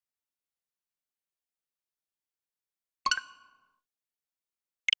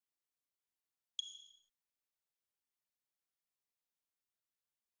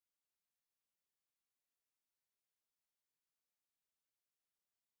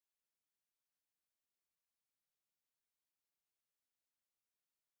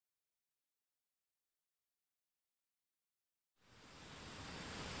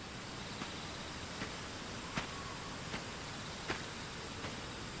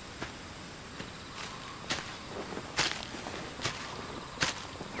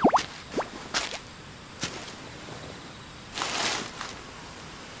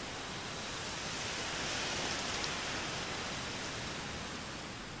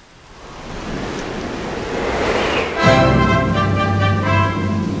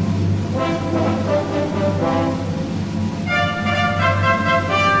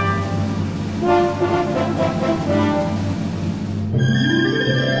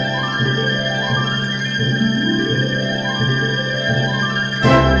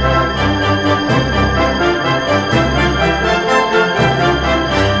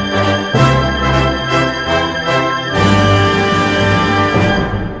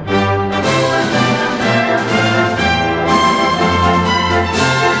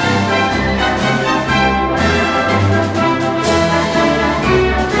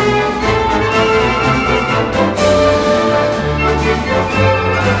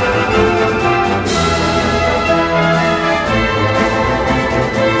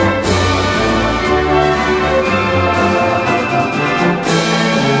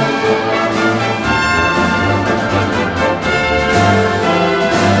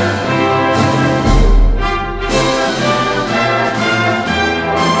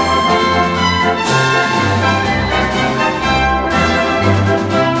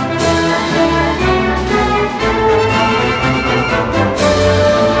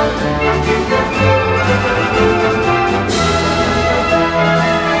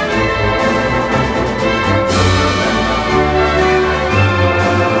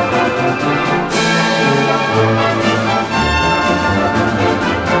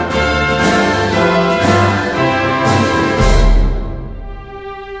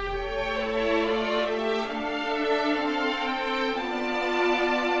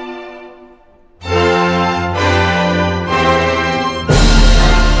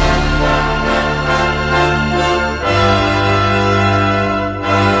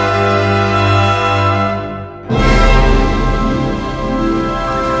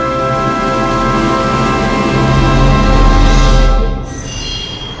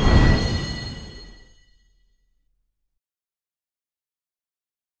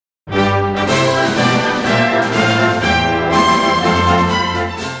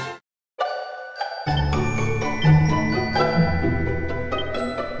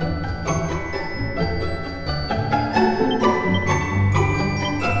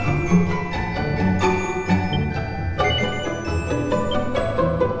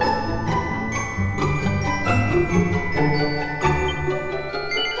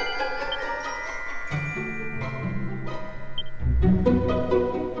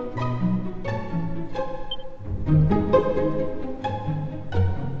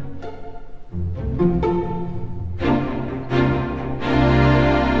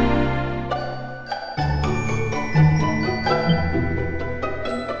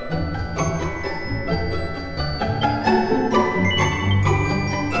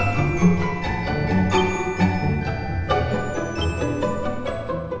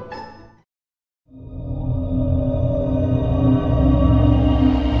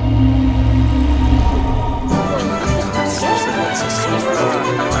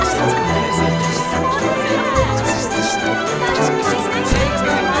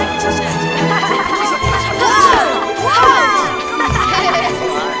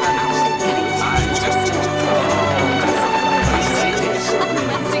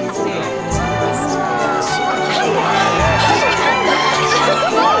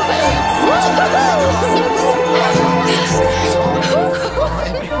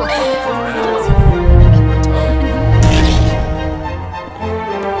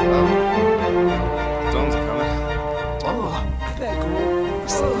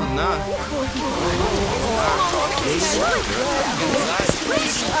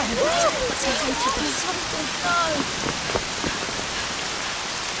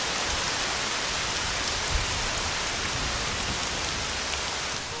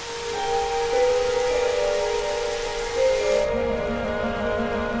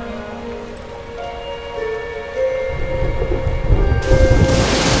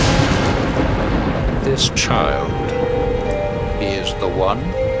This child, he is the one?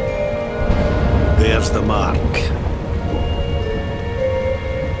 There's the mark.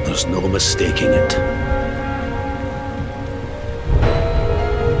 There's no mistaking it.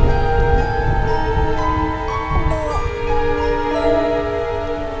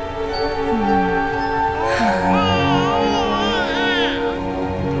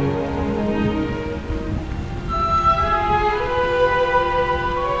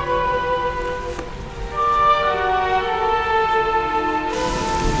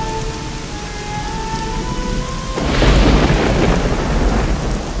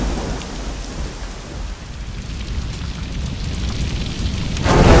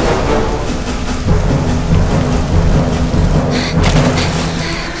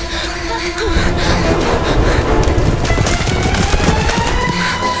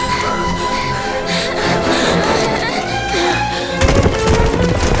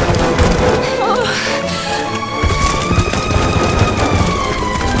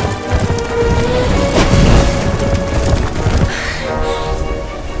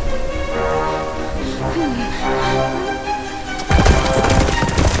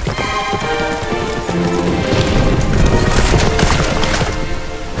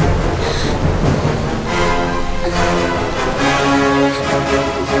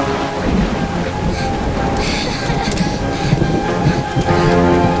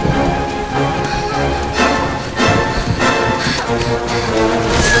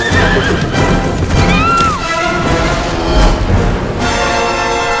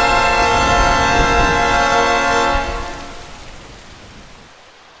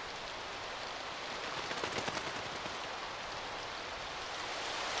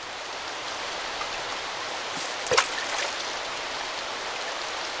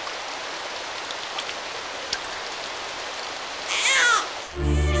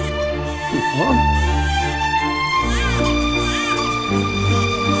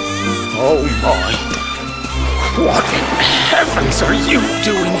 Oh my! What in heavens are you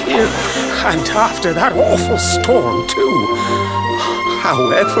doing here? And after that awful storm, too.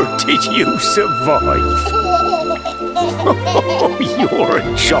 However did you survive? Oh, you're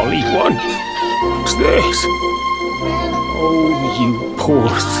a jolly one. Who's this? Oh, you poor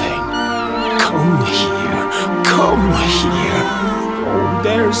thing. Come here. Come here. Oh,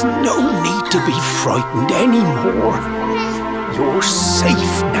 there's no need to be frightened anymore. You're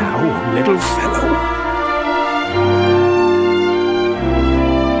safe now, little fellow.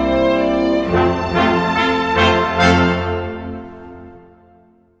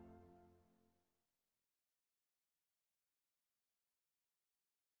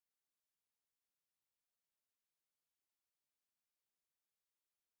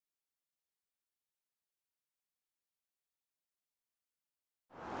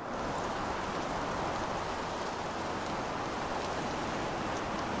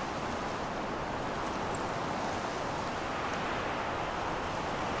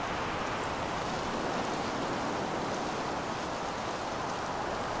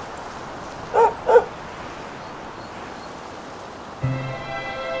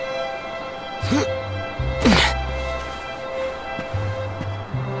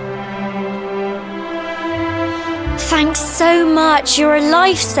 Thanks so much, you're a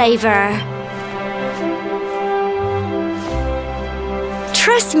lifesaver.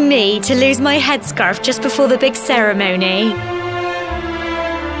 Trust me to lose my headscarf just before the big ceremony.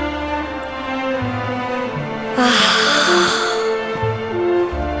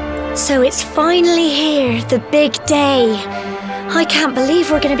 So it's finally here, the big day. I can't believe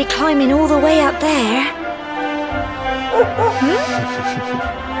we're going to be climbing all the way up there.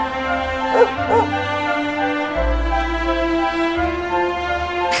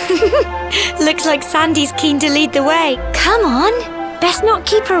 Looks like Sandy's keen to lead the way. Come on, best not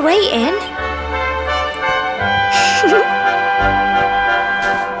keep her waiting.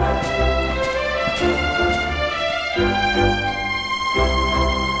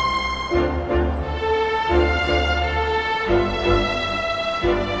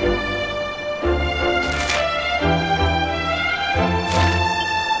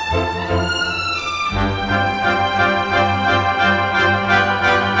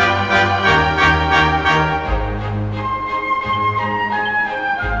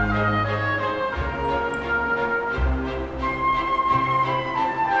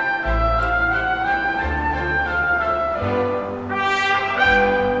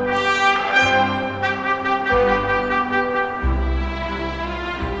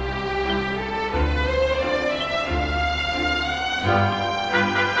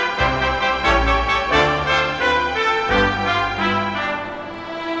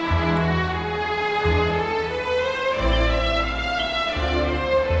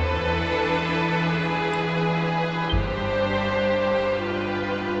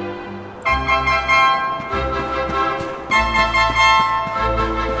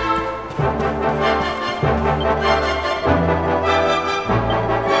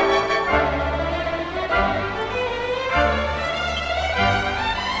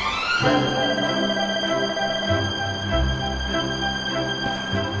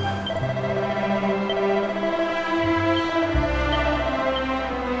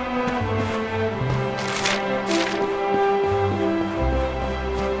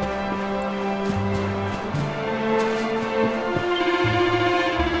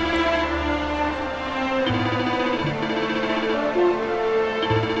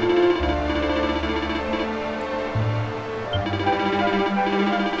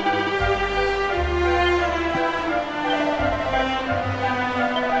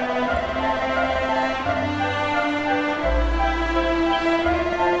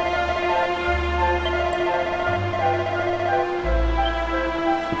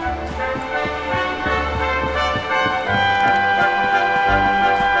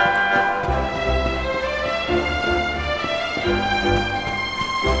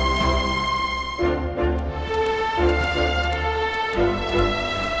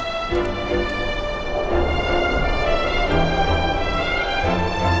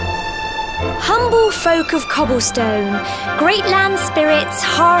 Humble folk of cobblestone, great land spirits,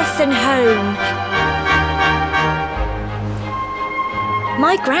 hearth and home.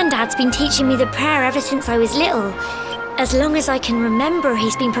 My granddad's been teaching me the prayer ever since I was little. As long as I can remember,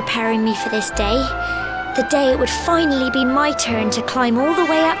 he's been preparing me for this day. The day it would finally be my turn to climb all the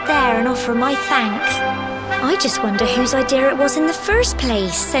way up there and offer my thanks. I just wonder whose idea it was in the first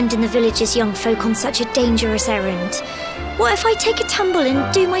place, sending the village's young folk on such a dangerous errand. What if I take a tumble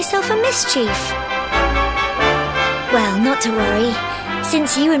and do myself a mischief? Well, not to worry.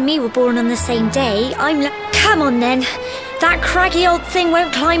 Since you and me were born on the same day, Come on then! That craggy old thing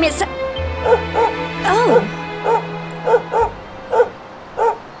won't climb its... Oh!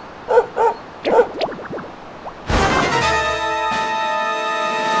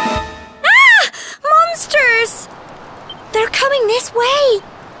 Ah! Monsters! They're coming this way!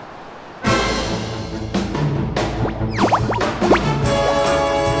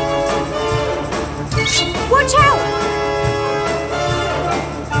 Watch out!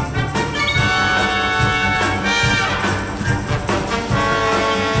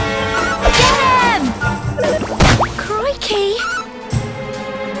 Get him! Crikey!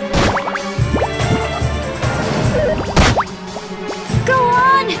 Go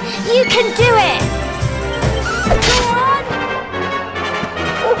on! You can do it! Go on!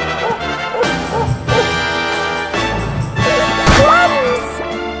 Plums!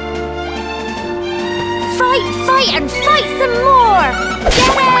 Fight and fight some more!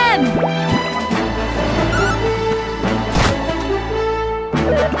 Get him!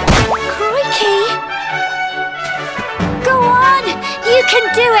 Crikey! Go on! You can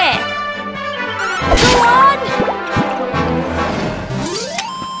do it! Go on!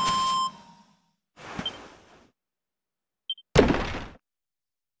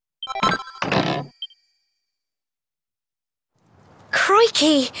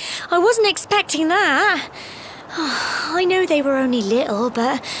 Crikey! I wasn't expecting that. I know they were only little,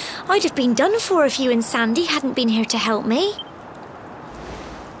 but I'd have been done for if you and Sandy hadn't been here to help me.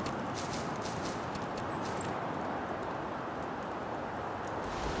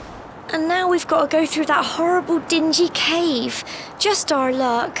 And now we've got to go through that horrible dingy cave. Just our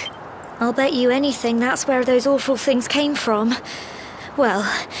luck. I'll bet you anything that's where those awful things came from. Well,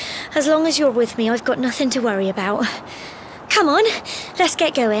 as long as you're with me, I've got nothing to worry about. Come on, let's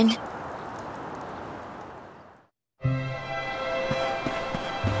get going.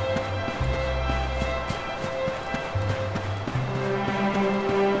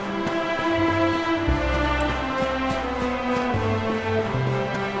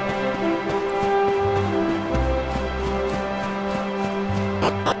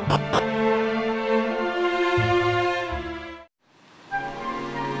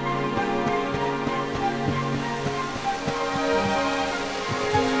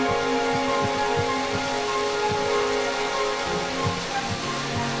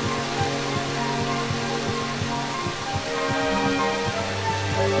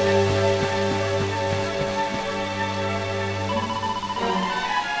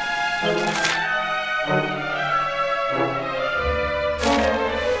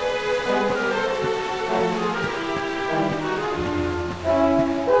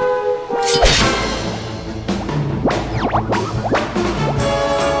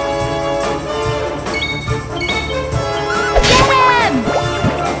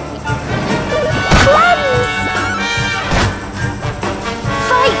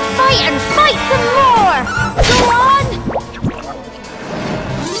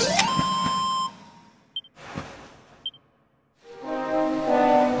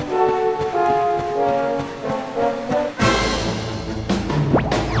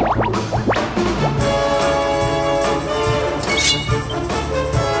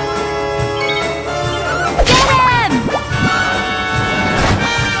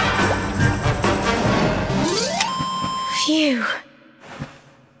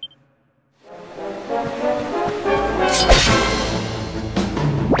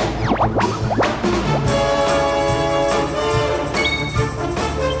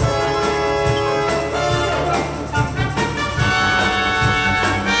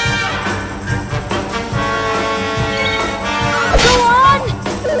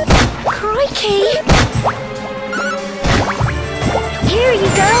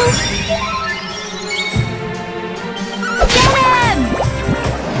 Get him!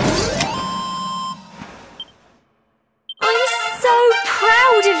 I'm so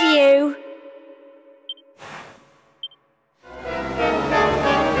proud of you!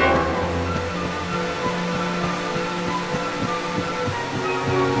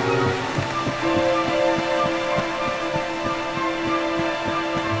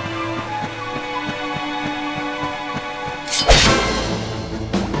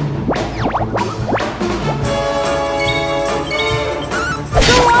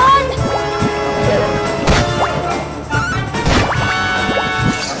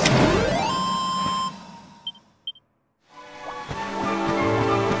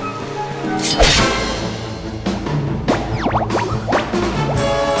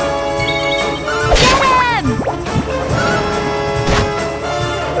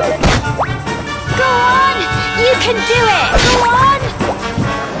 Can do it! Go on!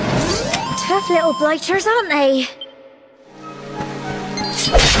 Tough little blighters, aren't they?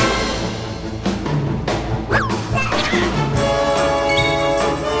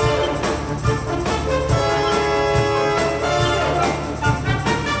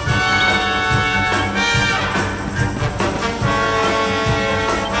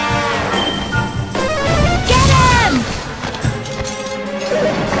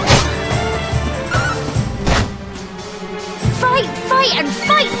 Fight and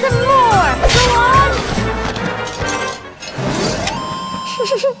fight some more! Go on!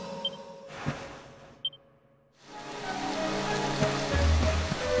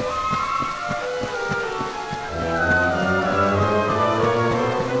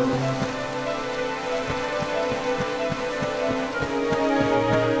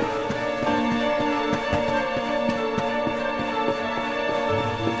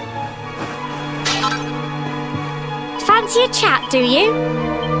 Fancy a chat, do you?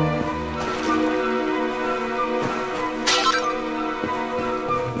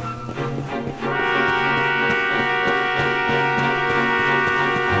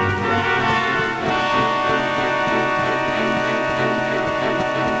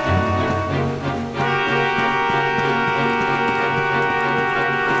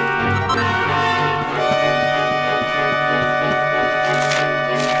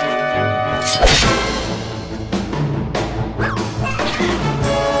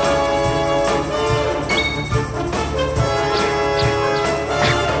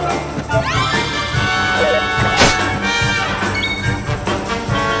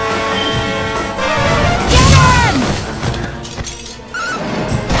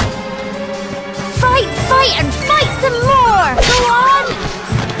 Fight and fight some more! Go on!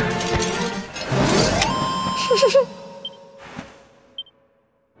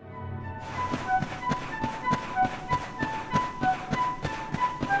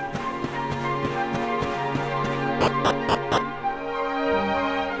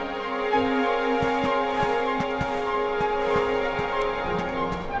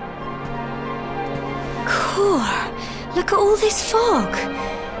 Look at all this fog.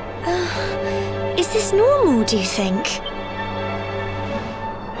 Is this normal, do you think?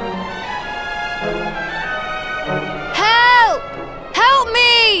 Help! Help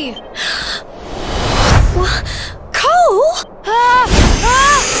me! What? Cole?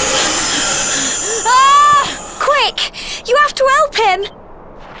 Quick! You have to help him!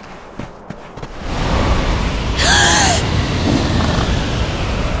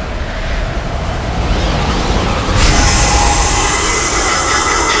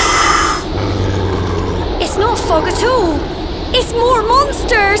 It's not fog at all. It's more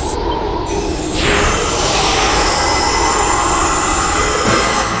monsters.